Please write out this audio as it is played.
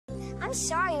I'm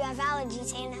sorry you have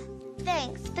allergies, Hannah.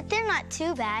 Thanks, but they're not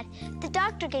too bad. The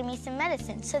doctor gave me some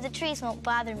medicine, so the trees won't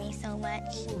bother me so much.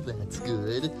 Oh, that's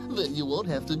good. Then you won't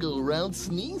have to go around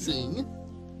sneezing.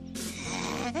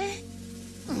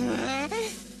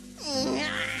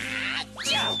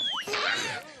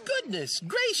 Goodness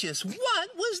gracious, what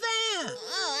was that?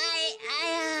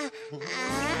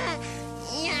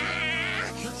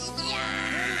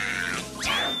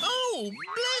 Oh,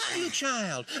 bless you,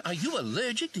 child. Are you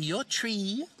allergic to your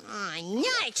tree? Oh,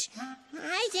 nuts!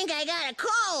 I think I got a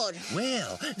cold.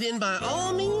 Well, then by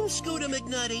all means, Scooter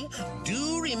McNutty,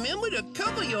 do remember to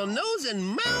cover your nose and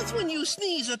mouth when you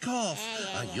sneeze or cough,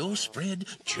 or you'll spread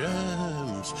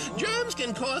germs. Germs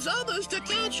can cause others to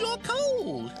catch your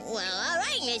cold. Well, all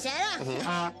right, Miss Etta.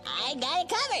 I got it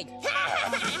covered.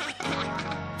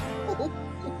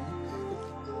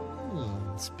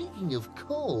 Speaking of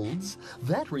colds,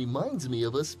 that reminds me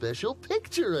of a special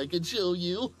picture I could show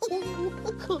you.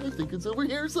 I think it's over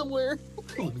here somewhere.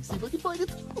 Let me see if I can find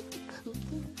it.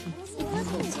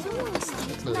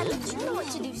 That's not it. You know what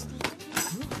to do,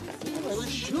 Steve. I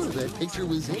was sure that picture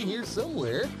was in here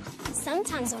somewhere.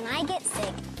 Sometimes when I get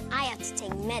sick, I have to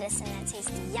take medicine that tastes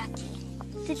yucky.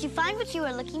 Did you find what you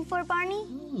were looking for, Barney?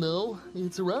 No,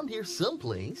 it's around here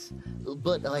someplace.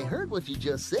 But I heard what you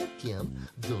just said, Kim.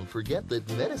 Don't forget that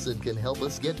medicine can help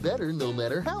us get better no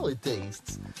matter how it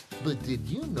tastes. But did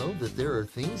you know that there are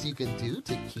things you can do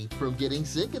to keep from getting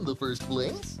sick in the first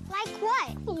place? Like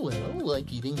what? Well,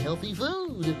 like eating healthy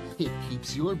food. It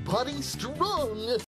keeps your body strong.